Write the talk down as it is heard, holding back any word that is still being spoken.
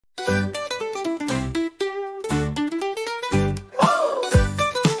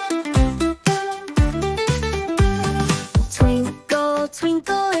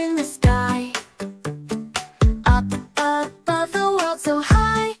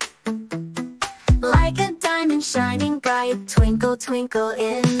twinkle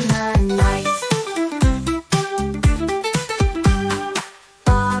in the night.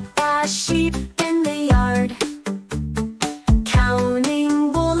 Baba sheep in the yard,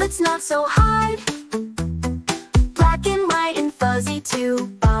 counting wool, it's not so hard. Black and white and fuzzy too.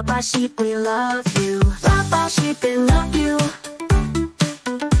 Baba sheep, we love you. Baba sheep, we love you.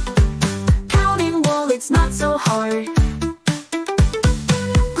 Counting wool, it's not so hard.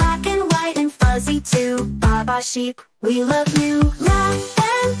 Black and white and fuzzy too. Baba sheep, we love you. Laugh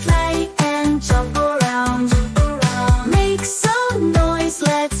and play and jump around. Make some noise,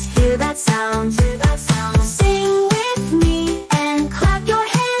 let's hear that sound. Sing with me and clap your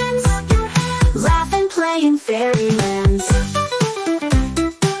hands. Laugh and play in fairyland.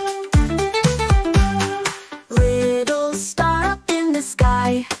 Little star up in the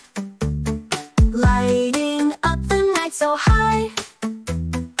sky, lighting up the night so high.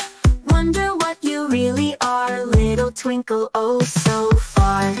 Wonder what you really are, little twinkle, oh so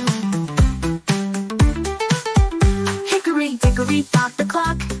far. Hickory dickory dock the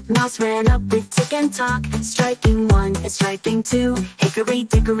clock, mouse ran up with tick and tock. Striking one and striking two, hickory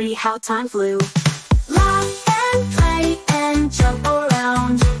dickory how time flew. Laugh and play and jump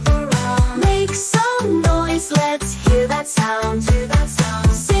around. Make some noise, let's hear that sound.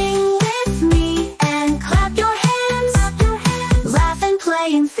 Sing with me and clap your hands. Laugh and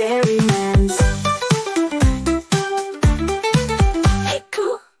play in fairyland.